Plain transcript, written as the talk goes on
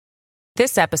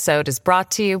This episode is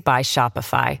brought to you by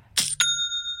Shopify.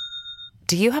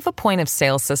 Do you have a point of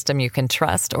sale system you can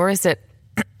trust, or is it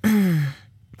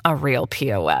a real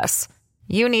POS?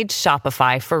 You need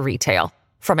Shopify for retail.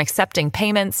 From accepting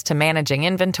payments to managing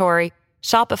inventory,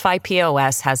 Shopify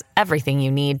POS has everything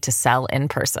you need to sell in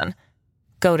person.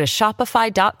 Go to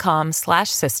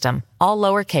shopify.com/system, all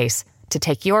lowercase, to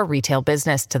take your retail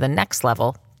business to the next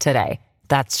level today.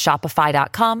 That's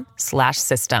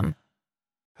shopify.com/system.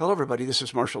 Hello, everybody. This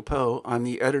is Marshall Poe. I'm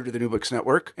the editor of the New Books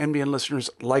Network. NBN listeners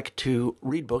like to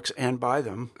read books and buy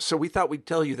them. So we thought we'd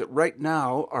tell you that right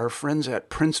now, our friends at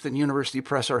Princeton University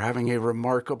Press are having a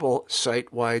remarkable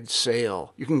site-wide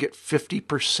sale. You can get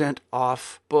 50%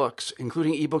 off books,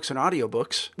 including ebooks and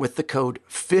audiobooks, with the code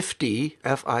 50,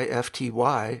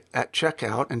 F-I-F-T-Y, at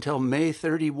checkout until May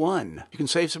 31. You can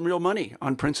save some real money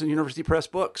on Princeton University Press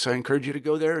books. I encourage you to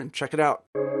go there and check it out.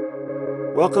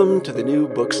 Welcome to the New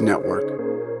Books Network.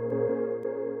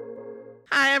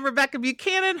 Hi, I'm Rebecca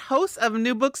Buchanan, host of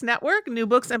New Books Network, New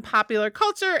Books and Popular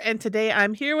Culture, and today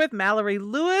I'm here with Mallory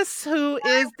Lewis, who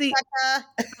is the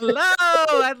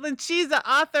hello, and she's the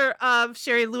author of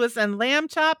Shari Lewis and Lamb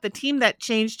Chop, the team that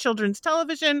changed children's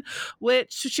television,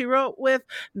 which she wrote with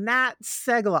Nat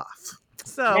Segaloff.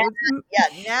 So,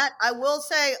 Nat, I will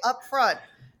say up front,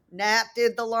 Nat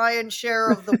did the lion's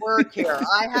share of the work here.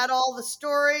 I had all the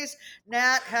stories.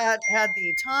 Nat had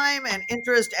the time and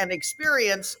interest and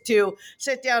experience to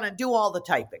sit down and do all the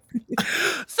typing.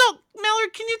 So, Mallory,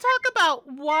 can you talk about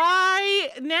why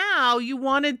now you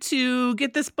wanted to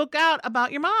get this book out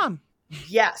about your mom?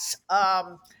 Yes.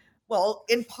 Well,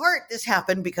 in part, this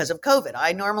happened because of COVID.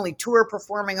 I normally tour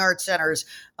performing arts centers,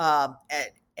 and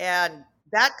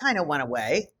that kind of went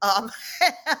away. And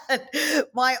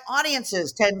my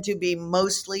audiences tend to be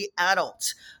mostly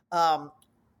adults,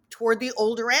 toward the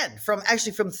older end, from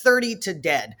 30 to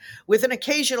dead, with an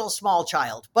occasional small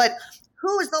child. But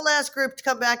who was the last group to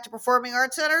come back to performing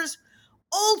arts centers?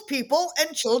 Old people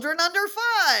and children under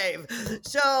 5.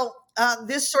 So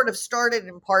this sort of started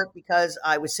in part because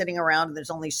I was sitting around and there's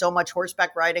only so much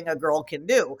horseback riding a girl can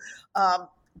do.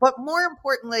 But more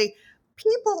importantly,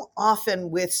 people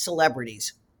often with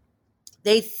celebrities,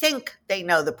 they think they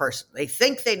know the person. They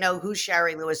think they know who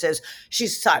Shari Lewis is.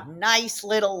 She's a nice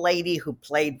little lady who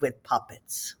played with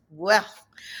puppets. Well,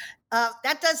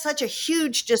 that does such a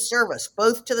huge disservice,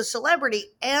 both to the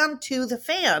celebrity and to the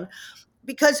fan,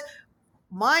 because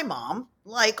my mom,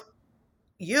 like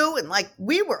you and like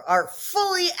we are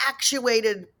fully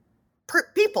actuated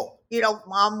people. You know,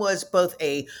 Mom was both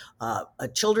a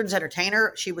children's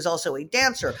entertainer. She was also a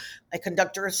dancer, a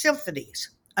conductor of symphonies,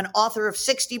 an author of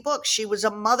 60 books. She was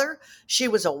a mother. She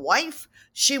was a wife.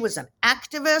 She was an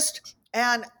activist.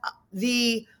 And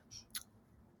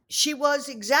she was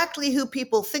exactly who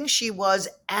people think she was,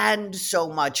 and so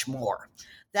much more.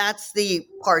 That's the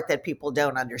part that people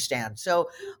don't understand. So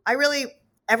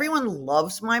everyone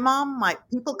loves my mom. My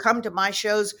people come to my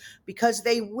shows because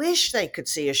they wish they could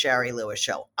see a Shari Lewis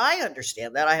show. I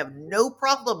understand that. I have no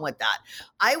problem with that.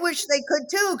 I wish they could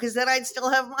too, because then I'd still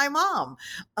have my mom.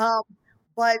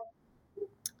 But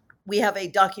we have a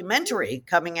documentary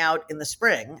coming out in the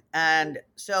spring. And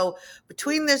so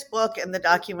between this book and the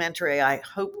documentary, I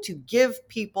hope to give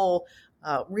people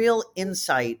real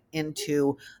insight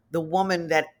into the woman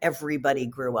that everybody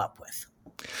grew up with.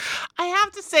 I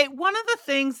have to say, one of the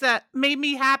things that made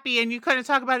me happy, and you kind of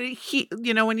talk about it,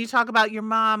 when you talk about your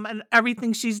mom and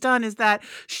everything she's done, is that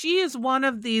she is one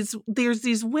of there's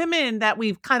these women that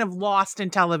we've kind of lost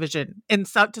in television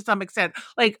to some extent,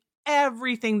 like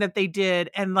everything that they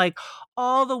did and like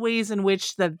all the ways in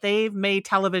which that they've made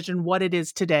television what it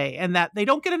is today, and that they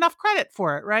don't get enough credit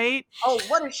for it, right? Oh,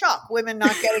 what a shock. Women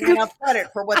not getting enough credit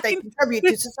for what they contribute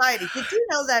to society. Did you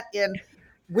know that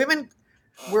women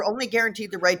were only guaranteed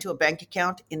the right to a bank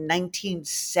account in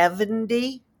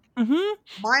 1970?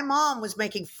 Mm-hmm. My mom was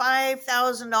making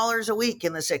 $5,000 a week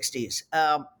in the 60s.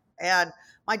 And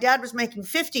my dad was making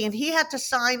 $50,000, and he had to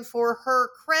sign for her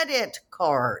credit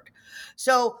card.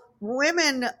 So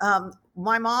women,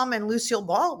 my mom and Lucille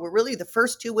Ball were really the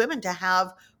first 2 women to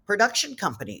have production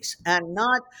companies and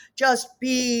not just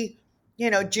be,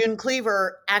 June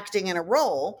Cleaver acting in a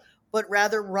role, but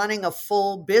rather running a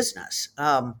full business.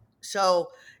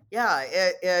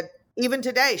 Even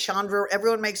today, Shonda,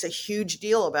 everyone makes a huge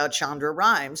deal about Shonda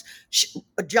Rhimes,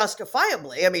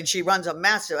 justifiably. I mean, she runs a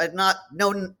massive, not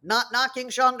knocking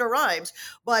Shonda Rhimes,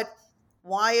 but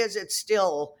why is it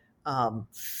still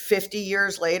 50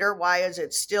 years later? Why is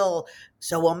it still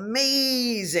so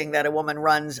amazing that a woman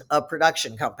runs a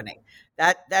production company?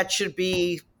 That should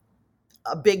be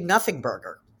a big nothing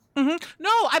burger.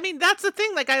 No, I mean, that's the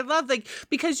thing. Like, I love, like,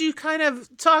 because you kind of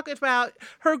talk about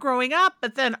her growing up,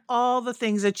 but then all the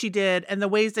things that she did and the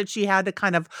ways that she had to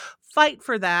kind of fight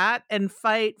for that and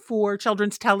fight for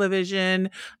children's television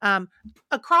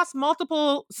across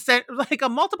multiple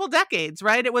decades,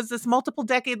 right? It was this multiple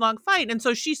decade long fight. And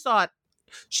so she saw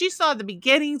the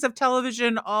beginnings of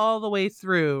television all the way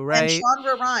through, And right?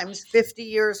 Shonda Rhimes, 50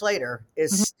 years later,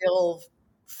 is Mhm. still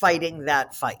fighting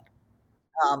that fight,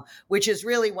 which is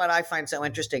really what I find so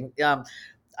interesting.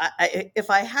 If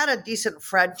I had a decent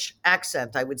French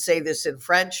accent, I would say this in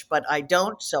French, but I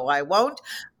don't, so I won't.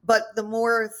 But the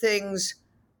more things,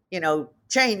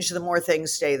 change, the more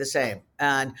things stay the same.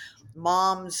 And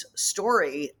Mom's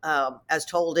story, as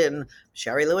told in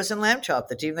Sherry Lewis and Lamb Chop,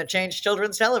 the team that changed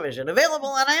children's television, available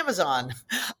on Amazon.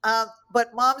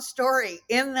 But Mom's story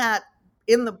in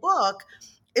the book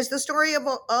is the story of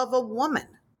a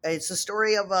woman. It's the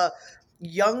story of a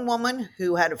young woman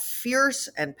who had a fierce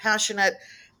and passionate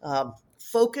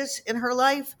focus in her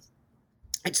life.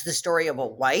 It's the story of a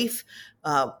wife.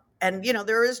 And,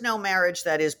 there is no marriage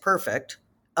that is perfect,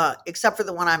 except for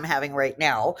the one I'm having right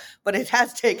now, but it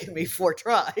has taken me 4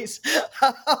 tries.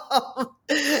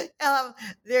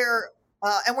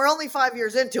 And we're only 5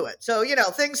 years into it. So,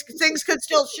 things could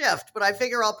still shift, but I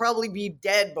figure I'll probably be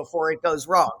dead before it goes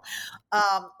wrong.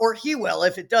 Or he will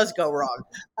if it does go wrong.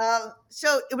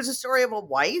 So it was a story of a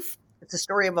wife. It's a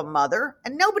story of a mother.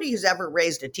 And nobody who's ever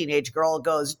raised a teenage girl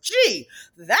goes, gee,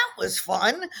 that was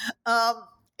fun.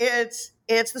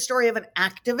 It's the story of an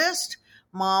activist.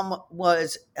 Mom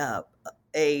was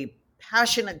a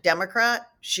passionate Democrat.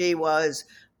 She was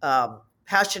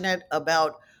passionate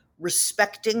about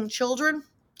respecting children.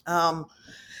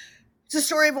 It's a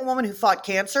story of a woman who fought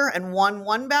cancer and won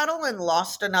one battle and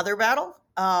lost another battle.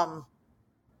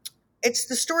 It's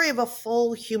the story of a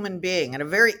full human being, and a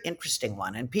very interesting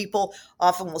one. And people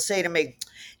often will say to me,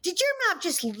 did your mom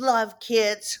just love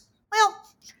kids? Well,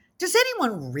 does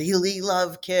anyone really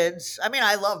love kids? I mean,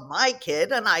 I love my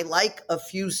kid, and I like a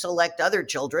few select other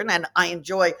children, and I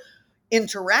enjoy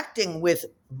interacting with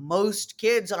most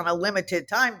kids on a limited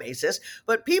time basis.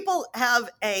 But people have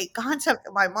a concept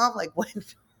that my mom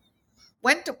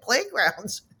went to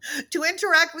playgrounds to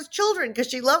interact with children because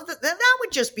she loved it. Then that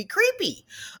would just be creepy.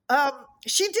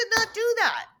 She did not do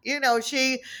that.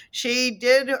 She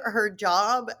did her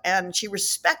job and she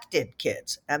respected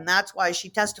kids. And that's why she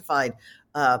testified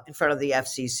in front of the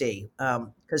FCC,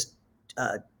 because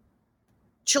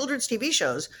children's TV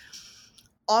shows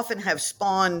often have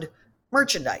spawned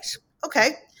merchandise.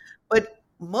 Okay. But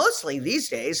mostly these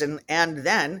days and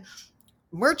then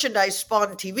merchandise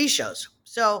spawned TV shows.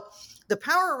 So the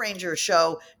Power Rangers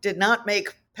show did not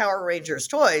make Power Rangers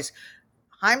toys.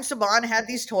 Haim Saban had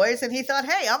these toys and he thought,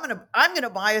 hey, I'm gonna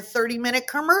buy a 30-minute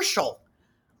commercial,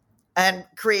 and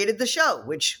created the show,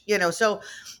 which, so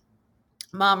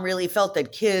Mom really felt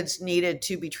that kids needed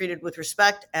to be treated with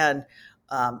respect and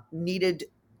needed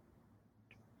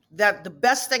that the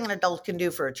best thing an adult can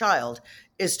do for a child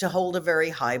is to hold a very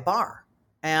high bar.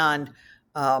 And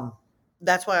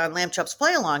that's why on Lamb Chop's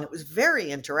Play Along, it was very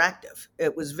interactive.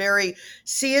 It was very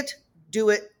see it, do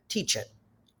it, teach it.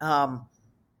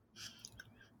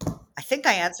 I think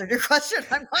I answered your question.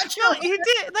 I'm not sure. No, you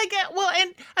did.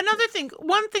 And another thing,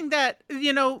 one thing that,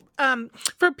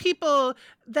 for people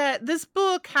that this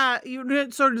book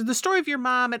sort of the story of your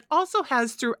mom, it also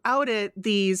has throughout it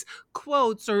these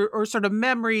quotes or sort of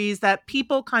memories that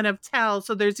people kind of tell.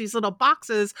 So there's these little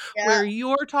boxes where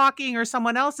you're talking or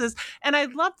someone else is. And I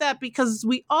love that because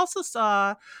we also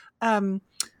saw,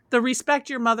 the respect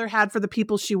your mother had for the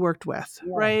people she worked with,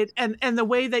 right? And the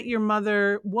way that your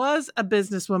mother was a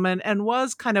businesswoman and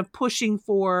was kind of pushing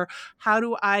for how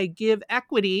do I give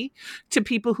equity to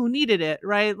people who needed it,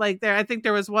 right? Like I think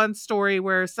there was one story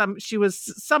where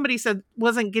somebody said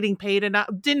wasn't getting paid and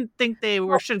didn't think they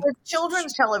were. With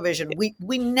children's television,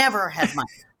 we never had money.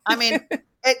 I mean,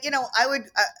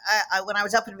 when I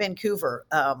was up in Vancouver,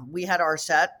 we had our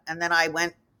set, and then I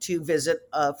went to visit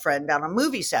a friend on a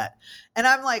movie set. And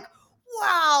I'm like,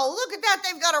 wow, look at that.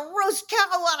 They've got a roast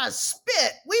cow on a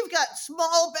spit. We've got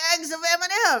small bags of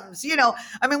M&Ms.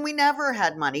 I mean, we never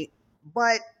had money.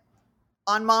 But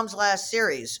on Mom's last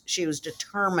series, she was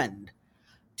determined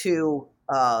to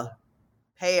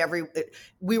pay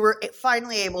we were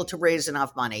finally able to raise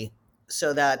enough money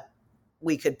so that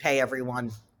we could pay everyone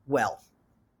well.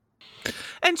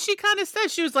 And she kind of said,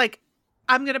 she was like,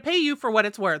 I'm going to pay you for what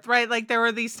it's worth, right? Like there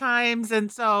were these times. And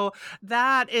so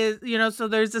that is, so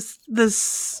there's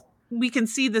this we can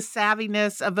see the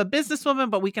savviness of a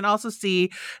businesswoman, but we can also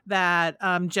see that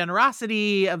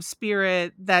generosity of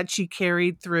spirit that she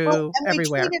carried through and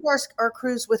everywhere. We treated our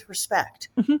crews with respect.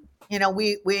 Mhm. You know,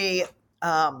 we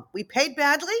paid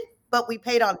badly, but we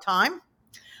paid on time.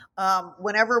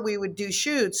 Whenever we would do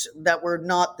shoots that were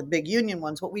not the big union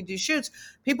ones, what we do shoots,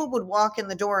 people would walk in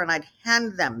the door and I'd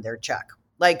hand them their check.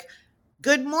 Like,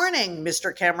 good morning,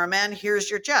 Mr. Cameraman, here's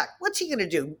your check. What's he going to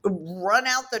do? Run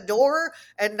out the door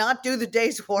and not do the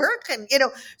day's work? And,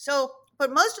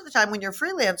 but most of the time when you're a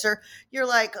freelancer, you're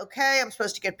like, okay, I'm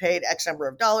supposed to get paid X number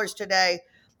of dollars today.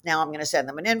 Now I'm going to send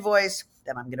them an invoice.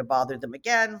 Then I'm going to bother them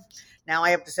again. Now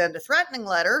I have to send a threatening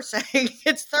letter saying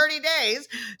it's 30 days.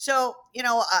 So,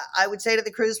 I would say to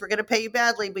the crews, we're going to pay you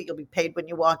badly, but you'll be paid when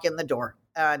you walk in the door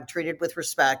and treated with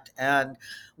respect. And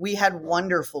we had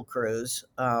wonderful crews.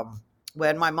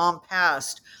 When my mom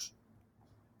passed,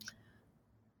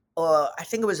 I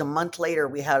think it was a month later,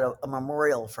 we had a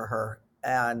memorial for her.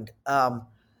 And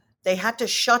they had to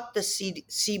shut the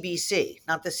CBC,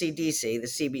 not the CDC, the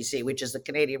CBC, which is the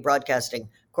Canadian Broadcasting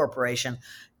Corporation,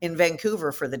 in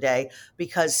Vancouver for the day,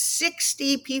 because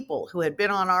 60 people who had been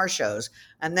on our shows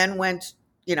and then went,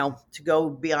 to go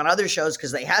be on other shows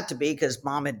because they had to be because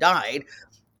mom had died,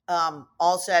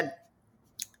 all said,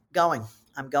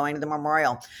 I'm going to the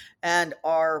memorial. And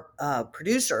our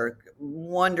producer,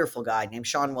 wonderful guy named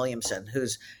Sean Williamson,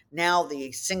 who's now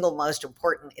the single most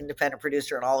important independent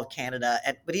producer in all of Canada.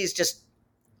 But he's just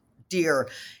dear.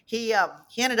 He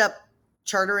ended up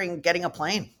getting a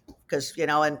plane because,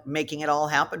 and making it all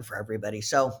happen for everybody.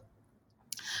 So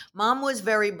mom was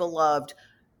very beloved,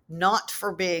 not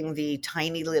for being the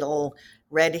tiny little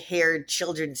red-haired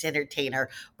children's entertainer,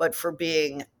 but for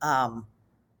being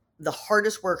the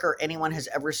hardest worker anyone has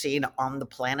ever seen on the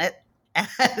planet,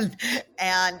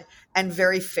 and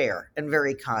very fair and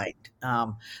very kind.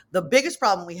 The biggest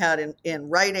problem we had in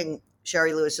writing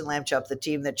Shari Lewis and Lamb Chop, the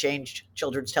team that changed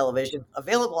children's television,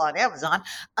 available on Amazon,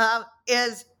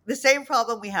 is the same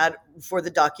problem we had for the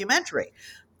documentary.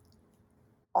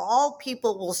 All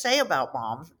people will say about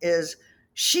mom is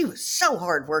she was so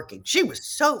hardworking. She was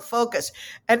so focused.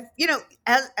 And,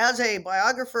 as a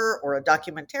biographer or a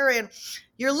documentarian,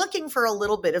 you're looking for a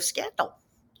little bit of scandal.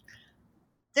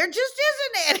 There just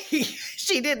isn't any.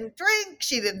 She didn't drink.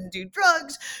 She didn't do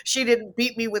drugs. She didn't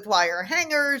beat me with wire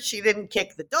hangers. She didn't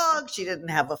kick the dog. She didn't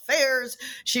have affairs.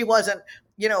 She wasn't,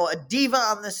 a diva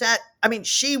on the set. I mean,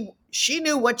 she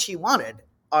knew what she wanted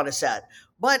on a set,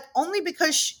 but only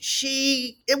because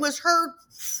it was her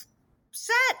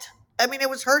set. I mean, it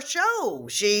was her show.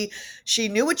 She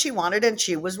knew what she wanted and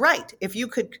she was right. If you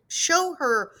could show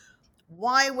her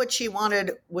why what she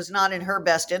wanted was not in her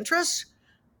best interest,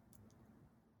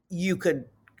 you could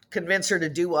convince her to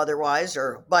do otherwise,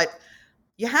 but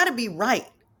you had to be right,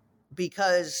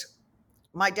 because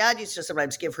my dad used to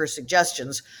sometimes give her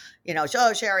suggestions,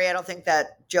 oh, Shari, I don't think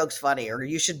that joke's funny, or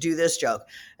you should do this joke.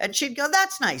 And she'd go,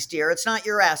 that's nice, dear. It's not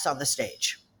your ass on the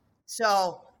stage.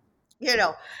 So,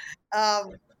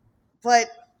 but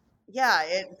yeah,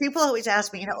 people always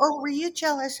ask me, oh, were you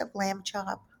jealous of Lamb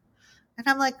Chop? And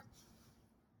I'm like,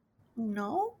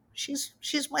 no. She's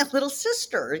my little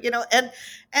sister, and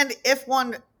if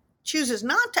one chooses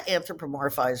not to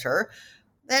anthropomorphize her,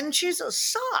 then she's a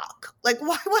sock. Like,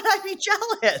 why would I be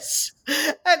jealous?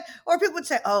 Or people would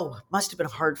say, oh, it must have been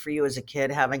hard for you as a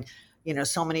kid having,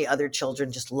 so many other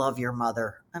children just love your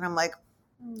mother. And I'm like,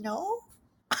 no.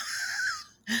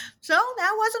 So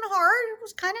that wasn't hard. It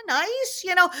was kind of nice,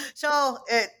 So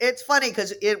it's funny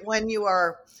because when you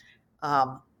are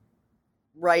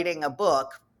writing a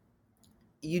book,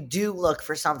 you do look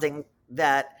for something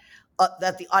that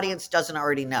the audience doesn't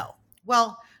already know.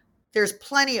 Well, there's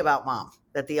plenty about mom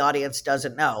that the audience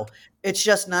doesn't know. It's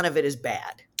just none of it is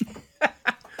bad.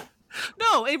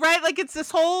 No, right? Like, it's this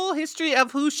whole history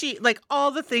of who she, like, all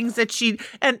the things that she,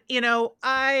 and,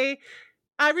 I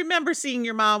remember seeing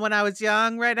your mom when I was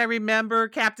young, right? I remember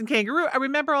Captain Kangaroo. I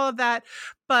remember all of that,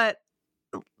 but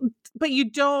you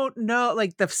don't know,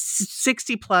 like, the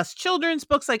 60 plus children's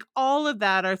books, like, all of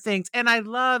that are things. And I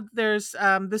love, there's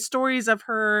the stories of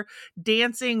her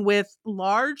dancing with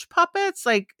large puppets,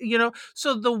 like,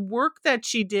 so the work that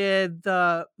she did,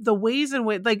 the ways in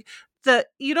which, like,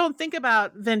 you don't think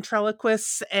about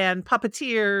ventriloquists and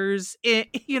puppeteers,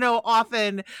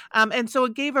 often. And so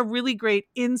it gave a really great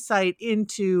insight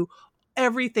into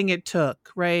everything it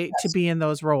took, right, to be in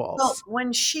those roles. Well,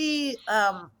 when she,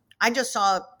 I just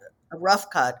saw a rough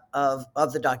cut of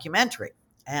the documentary,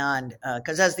 and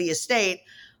because as the estate,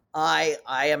 I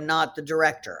am not the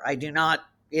director. I do not,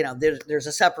 there's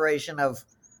a separation of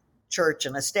church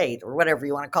and estate, or whatever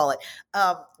you want to call it.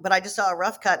 But I just saw a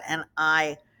rough cut, and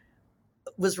I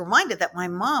was reminded that my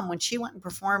mom, when she went and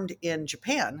performed in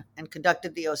Japan and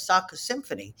conducted the Osaka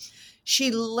Symphony,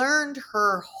 she learned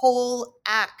her whole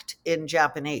act in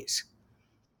Japanese.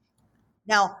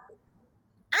 Now,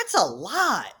 that's a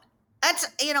lot. That's,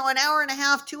 an hour and a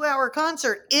half, 2-hour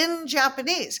concert in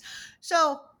Japanese.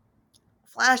 So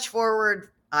flash forward,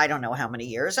 I don't know how many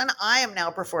years, and I am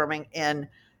now performing in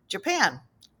Japan.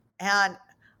 And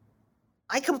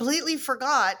I completely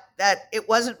forgot that it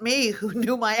wasn't me who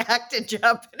knew my act in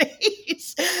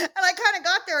Japanese. And I kind of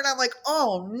got there and I'm like,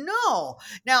 oh no.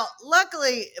 Now,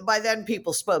 luckily by then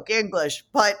people spoke English,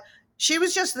 but she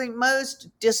was just the most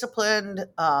disciplined,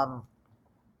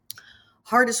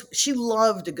 hardest. She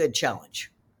loved a good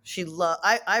challenge.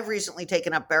 I've recently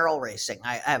taken up barrel racing.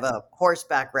 I have a horse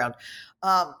background.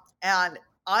 And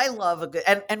I love a good,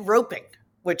 and roping,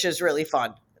 which is really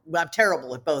fun. I'm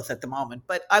terrible at both at the moment,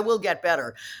 but I will get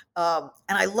better. And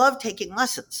I love taking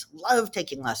lessons,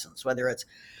 whether it's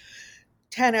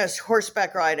tennis,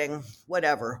 horseback riding,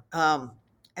 whatever.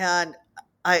 And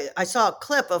I saw a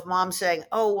clip of mom saying,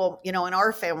 oh, well, in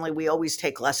our family, we always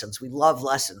take lessons. We love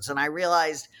lessons. And I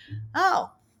realized,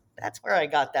 oh, that's where I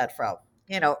got that from.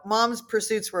 Mom's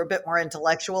pursuits were a bit more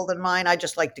intellectual than mine. I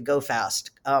just like to go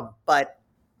fast. But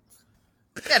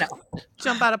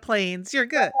jump out of planes. You're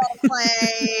good.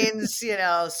 Planes,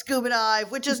 scuba dive,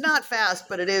 which is not fast,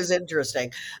 but it is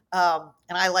interesting. And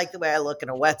I like the way I look in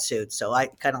a wetsuit, so I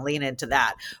kind of lean into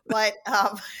that. But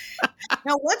now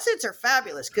wetsuits are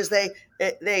fabulous because they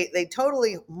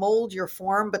totally mold your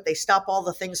form, but they stop all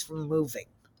the things from moving.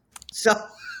 So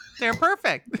they're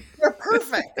perfect. They're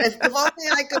perfect. If only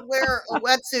I could wear a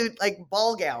wetsuit like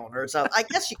ball gown or something. I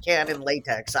guess you can in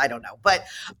latex. I don't know, but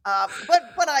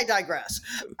I digress.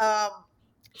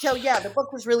 So yeah, the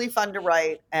book was really fun to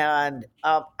write, and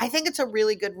I think it's a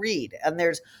really good read. And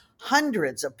there's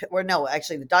hundreds of,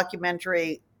 the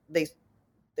documentary.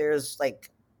 There's like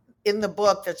in the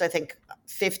book. There's I think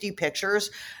 50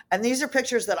 pictures, and these are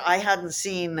pictures that I hadn't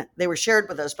seen. They were shared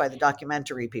with us by the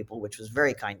documentary people, which was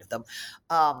very kind of them.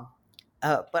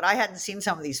 But I hadn't seen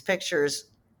some of these pictures,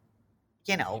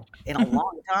 in a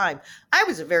long time. I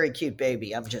was a very cute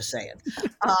baby. I'm just saying.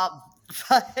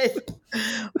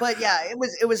 But yeah,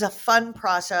 it was a fun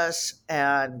process,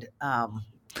 and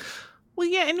well,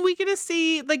 yeah, and we get to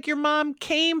see like your mom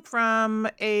came from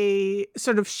a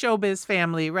sort of showbiz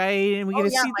family, right? And we get to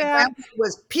see my that. grandpa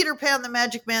was Peter Pan the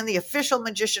Magic Man, the official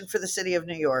magician for the city of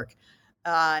New York,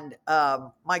 and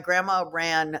my grandma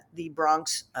ran the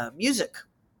Bronx music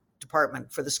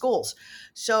department for the schools.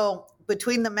 So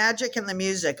between the magic and the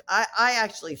music, I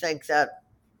actually think that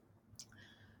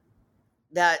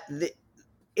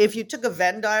if you took a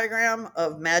Venn diagram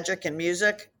of magic and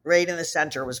music, right in the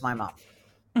center was my mom.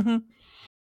 Mm-hmm.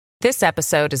 This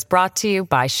episode is brought to you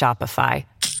by Shopify.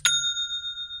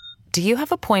 Do you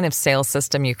have a point of sale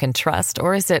system you can trust,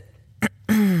 or is it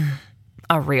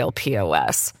a real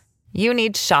POS? You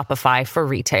need Shopify for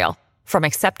retail. From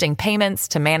accepting payments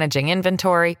to managing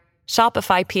inventory,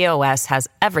 Shopify POS has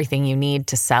everything you need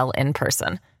to sell in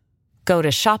person. Go to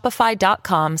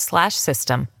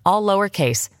shopify.com/system, all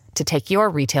lowercase, to take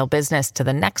your retail business to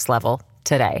the next level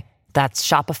today. That's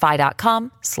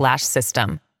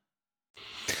shopify.com/system.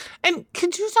 And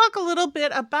could you talk a little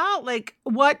bit about like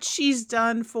what she's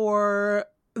done for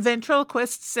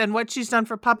ventriloquists and what she's done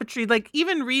for puppetry? Like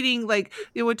even reading, like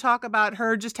it would talk about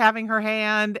her just having her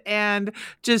hand and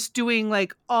just doing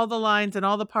like all the lines and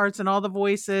all the parts and all the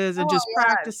voices and just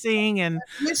practicing. And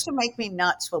it used to make me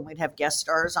nuts when we'd have guest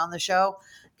stars on the show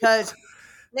because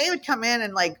they would come in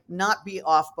and like not be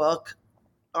off book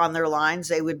on their lines.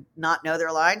 They would not know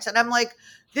their lines. And I'm like,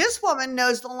 this woman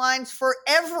knows the lines for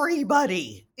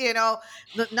everybody,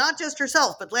 not just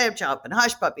herself, but Lamb Chop and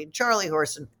Hush Puppy and Charlie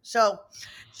Horse. And so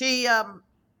she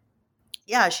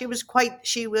was quite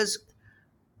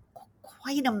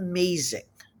amazing.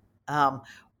 But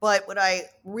what I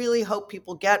really hope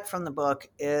people get from the book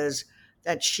is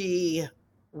that she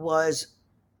was,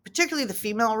 particularly the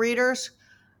female readers,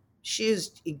 she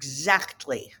is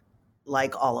exactly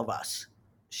like all of us.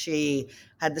 She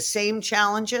had the same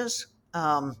challenges,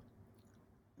 the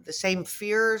same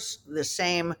fears, the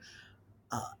same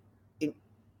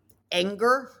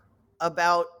anger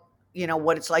about,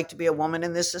 what it's like to be a woman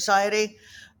in this society.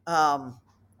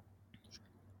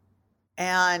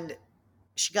 And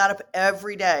she got up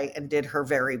every day and did her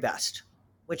very best,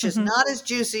 which is not as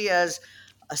juicy as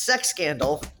a sex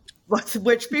scandal,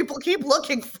 which people keep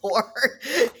looking for.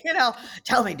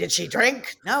 Tell me, did she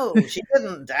drink? No, she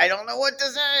didn't. I don't know what to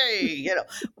say.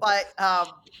 But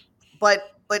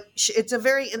it's a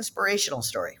very inspirational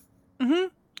story. Mm-hmm.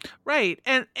 Right.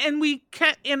 And we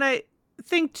can't, and I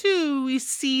think too, we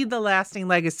see the lasting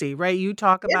legacy, right? You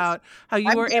talk Yes, about how you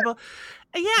I'm were there. able,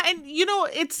 yeah, and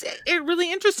it's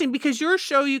really interesting because your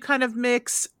show, you kind of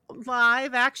mix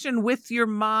live action with your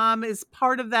mom is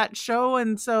part of that show,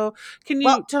 and so can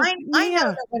Well, you tell? I know Yeah.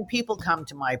 that when people come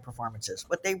to my performances,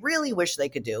 what they really wish they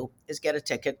could do is get a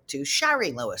ticket to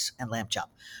Shari Lewis and Lamb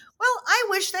Chop. Well, I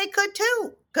wish they could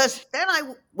too, because then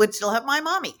I would still have my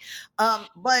mommy.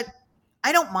 But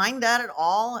I don't mind that at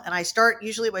all. And I start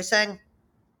usually by saying,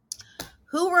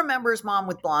 who remembers mom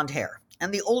with blonde hair?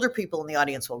 And the older people in the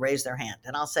audience will raise their hand.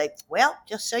 And I'll say, well,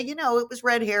 just so you know, it was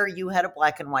red hair. You had a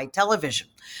black and white television.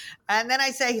 And then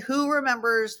I say, who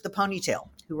remembers the ponytail?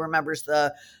 Who remembers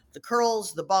the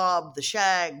curls, the bob, the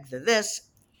shag, the this?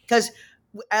 Because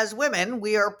as women,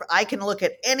 I can look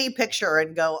at any picture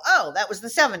and go, oh, that was the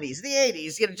 70s, the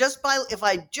 80s, just if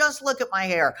I just look at my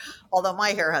hair, although my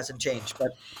hair hasn't changed.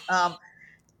 But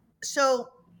so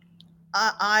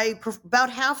about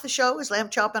half the show is Lamb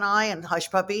Chop and I and Hush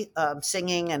Puppy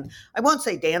singing, and I won't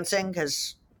say dancing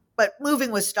but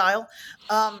moving with style.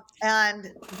 And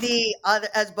the other,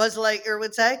 as Buzz Lightyear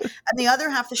would say, and the other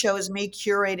half of the show is me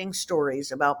curating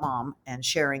stories about mom and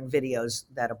sharing videos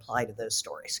that apply to those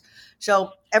stories.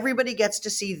 So everybody gets to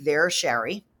see their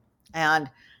Shari, and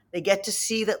they get to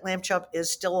see that Lamb Chop is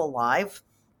still alive.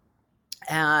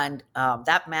 And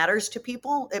that matters to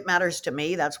people. It matters to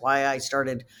me. That's why I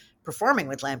started performing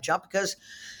with Lamb Chop, because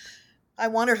I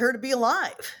wanted her to be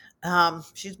alive.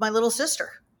 She's my little sister.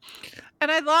 And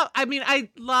I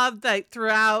love that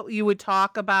throughout you would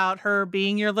talk about her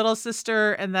being your little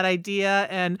sister and that idea.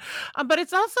 And, but I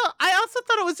also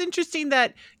thought it was interesting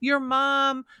that your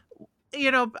mom,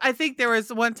 I think there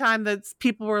was one time that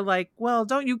people were like, well,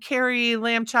 don't you carry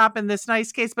Lamb Chop in this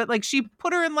nice case? But like, she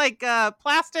put her in like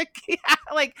plastic. Yeah,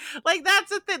 like that's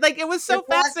the thing. Like, it was so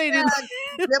fascinating.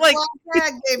 Like,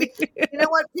 bag, baby. You know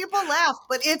what? People laugh,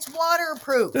 but it's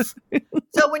waterproof.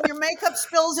 So when your makeup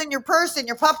spills in your purse and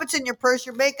your puppet's in your purse,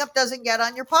 your makeup doesn't get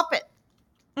on your puppet.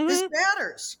 Mm-hmm. This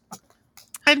matters.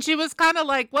 And she was kind of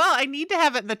like, well, I need to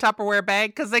have it in the Tupperware bag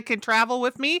because they can travel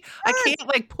with me. Yes. I can't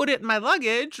like put it in my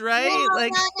luggage, right? No,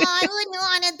 like, no, I wouldn't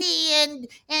want to be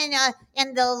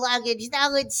in the luggage. That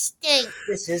would stink.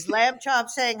 This is Lamb Chop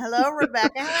saying hello,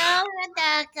 Rebecca. Hello,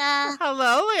 Rebecca.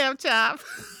 Hello, Lamb Chop.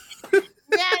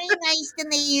 Very nice to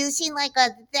meet you. You seem like a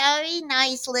very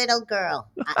nice little girl.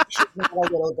 She's not a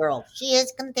little girl. She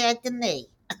is compared to me.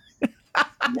 Well,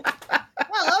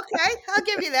 okay. I'll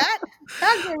give you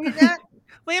that.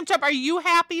 Lamb Chop, are you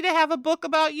happy to have a book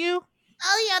about you?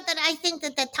 Oh, yeah, but I think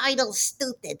that the title's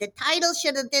stupid. The title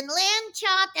should have been Lamb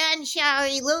Chop and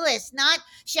Shari Lewis, not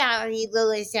Shari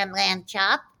Lewis and Lamb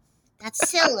Chop. That's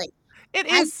silly. It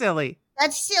is silly.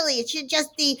 That's silly. It should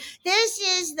just be, this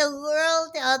is the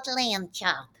world of Lamb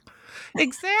Chop.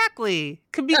 Exactly.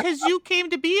 Because you came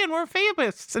to be and were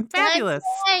famous and fabulous.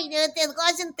 That's right. It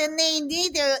wasn't the name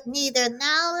neither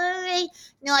Mallory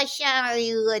nor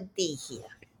Shari would be here.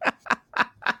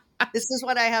 This is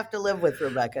what I have to live with,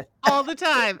 Rebecca. All the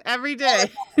time, every day.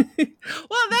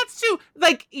 Well, that's true.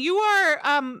 Like, you are,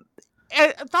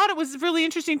 I thought it was really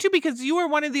interesting too, because you are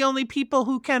one of the only people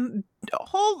who can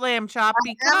hold Lamb Chop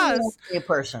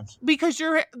because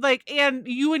you're like, and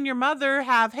you and your mother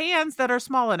have hands that are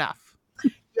small enough.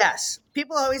 Yes. A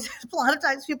lot of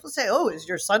times people say, oh, is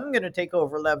your son going to take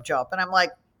over Lamb Chop? And I'm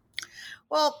like,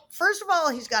 well, first of all,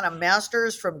 he's got a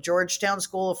master's from Georgetown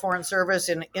School of Foreign Service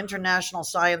in International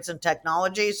Science and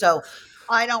Technology. So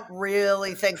I don't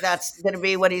really think that's going to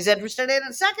be what he's interested in.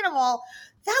 And second of all,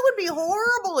 that would be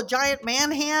horrible. A giant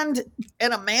man hand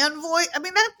and a man voice. I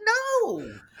mean,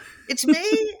 no, it's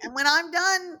me. And when I'm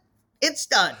done, it's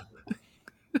done.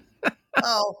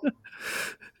 Oh.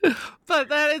 But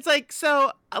that it's like,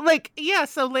 so like, yeah,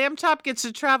 so Lamb Chop gets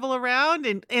to travel around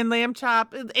and Lamb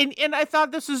Chop. And I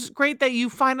thought this was great that you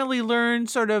finally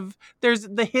learned sort of, there's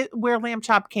the hit where Lamb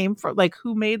Chop came from, like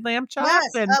who made Lamb Chop. Yes,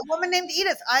 and a woman named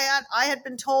Edith. I had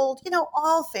been told,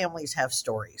 all families have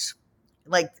stories.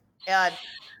 Like,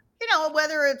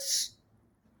 whether it's,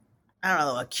 I don't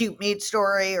know, a cute meat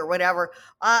story or whatever.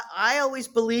 I always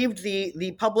believed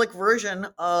the public version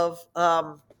of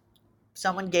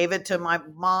someone gave it to my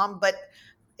mom, but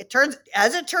it turns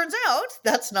out,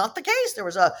 that's not the case. There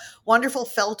was a wonderful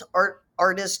felt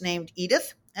artist named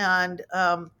Edith, and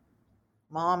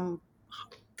mom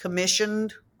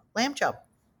commissioned Lamb Chop.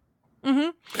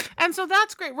 Mm-hmm. And so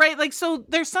that's great, right? Like, so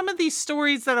there's some of these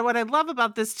stories that what I love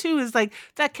about this too is like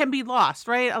that can be lost,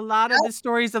 right? A lot of the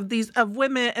stories of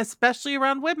women, especially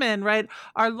around women, right,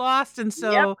 are lost. And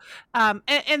so,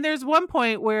 and there's one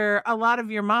point where a lot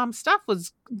of your mom's stuff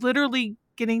was literally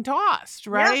getting tossed,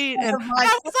 right? Yes, And my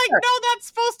I was like, no, that's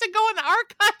supposed to go in the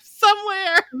archive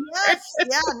somewhere. Yes,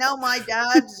 yeah, no, my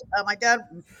dad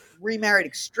remarried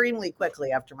extremely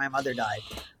quickly after my mother died,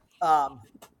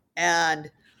 and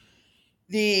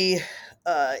the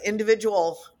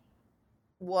individual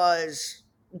was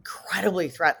incredibly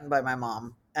threatened by my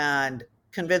mom and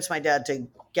convinced my dad to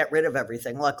get rid of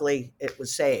everything. Luckily, it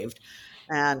was saved,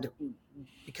 and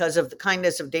because of the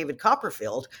kindness of David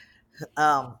Copperfield,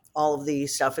 all of the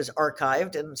stuff is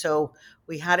archived, and so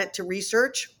we had it to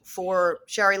research for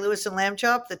Shari Lewis and Lamb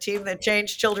Chop, the team that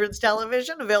changed children's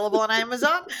television, available on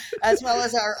Amazon, as well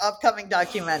as our upcoming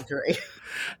documentary.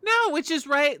 No, which is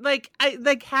right. Like I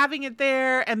like having it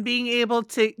there and being able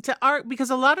to art, because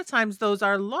a lot of times those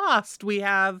are lost. We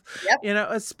have, Yep.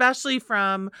 especially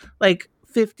from like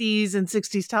 50s and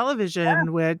 60s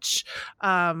television, which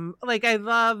like I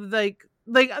love like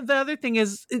the other thing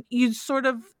is you sort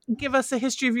of give us a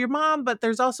history of your mom, but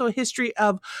there's also a history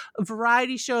of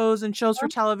variety shows and shows for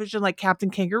television like Captain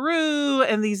Kangaroo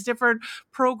and these different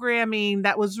programming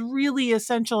that was really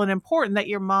essential and important that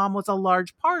your mom was a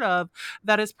large part of,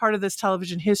 that is part of this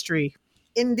television history.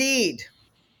 Indeed.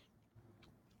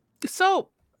 So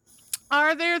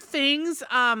are there things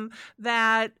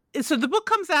that, so the book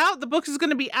comes out, the book is going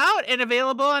to be out and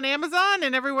available on Amazon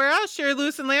and everywhere else, Shari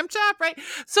Lewis and Lamb Chop, right?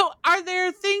 So are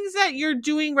there things that you're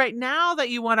doing right now that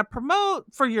you want to promote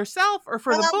for yourself or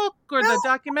for the book or the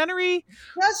documentary?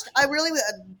 Just, I really,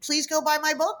 please go buy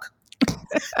my book.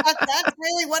 That's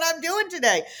really what I'm doing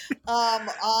today.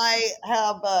 I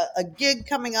have a gig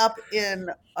coming up in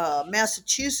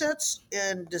Massachusetts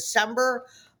in December.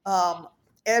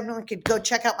 Everyone could go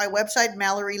check out my website,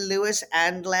 Mallory Lewis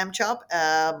and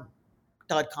lambchop.com.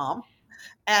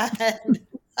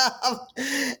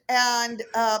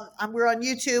 We're on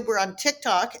YouTube. We're on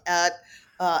TikTok at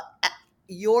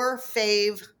Your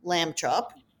Fave Lamb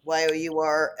Chop,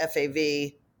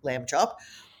 YOURFAV Lamb Chop.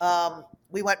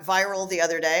 We went viral the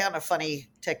other day on a funny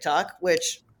TikTok,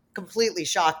 which completely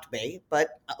shocked me,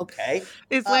 but okay.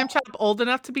 Is Lamb Chop old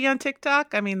enough to be on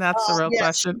TikTok? I mean, that's the real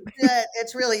question.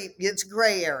 It's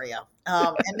gray area.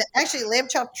 And actually, Lamb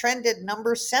Chop trended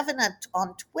number 7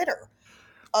 on Twitter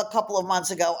a couple of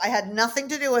months ago. I had nothing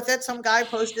to do with it. Some guy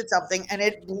posted something, and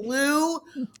it blew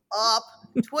up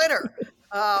Twitter.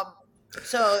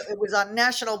 So it was on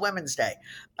National Women's Day.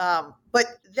 But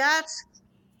that's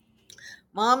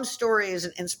Mom's story is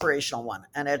an inspirational one,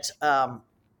 and it's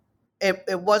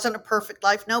it wasn't a perfect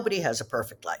life. Nobody has a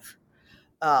perfect life.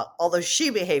 Although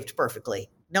she behaved perfectly,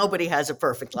 nobody has a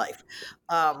perfect life.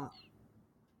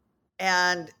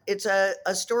 And it's a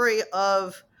story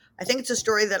of, I think it's a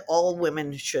story that all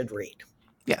women should read.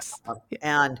 Yes.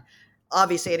 And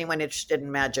obviously anyone interested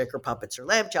in magic or puppets or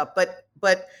Lamb Chop,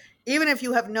 but even if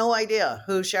you have no idea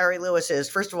who Shari Lewis is,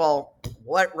 first of all,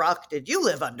 what rock did you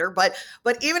live under? But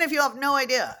even if you have no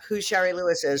idea who Shari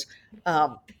Lewis is,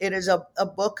 it is a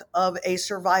book of a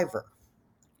survivor.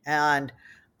 And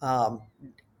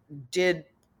did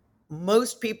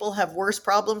most people have worse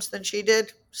problems than she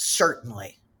did?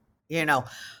 Certainly.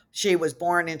 She was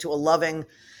born into a loving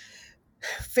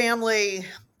family,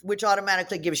 which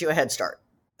automatically gives you a head start.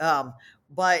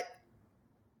 But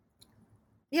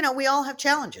we all have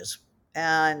challenges.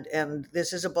 And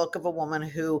this is a book of a woman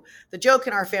who, the joke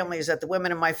in our family is that the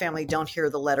women in my family don't hear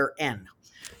the letter N.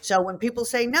 So when people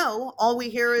say no, all we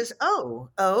hear is, oh,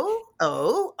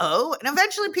 and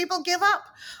eventually people give up.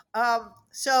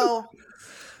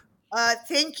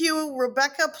 Thank you,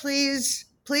 Rebecca. Please,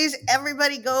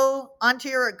 everybody go onto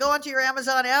your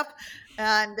Amazon app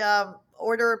and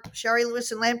order Shari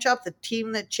Lewis and Lamb Chop, the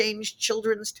team that changed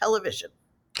children's television.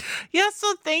 Yes,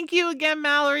 so thank you again,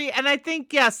 Mallory. And I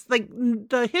think, yes, like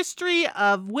the history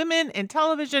of women in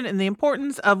television and the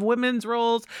importance of women's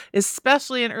roles,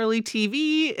 especially in early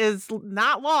TV, is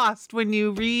not lost when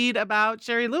you read about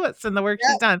Shari Lewis and the work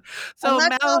she's done. So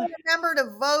let's all remember to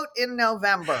vote in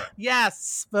November.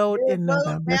 Yes, vote in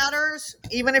November. Vote matters.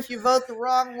 Even if you vote the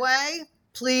wrong way,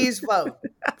 please vote.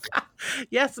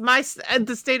 Yes,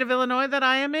 the state of Illinois that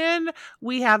I am in,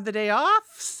 we have the day off.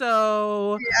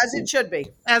 So as it should be.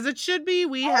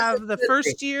 We have the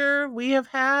first year we have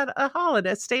had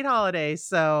a state holiday.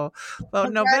 So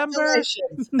vote November.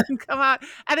 Come on.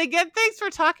 And again, thanks for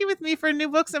talking with me for New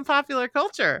Books in Popular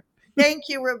Culture. Thank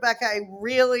you, Rebecca. I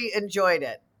really enjoyed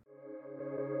it.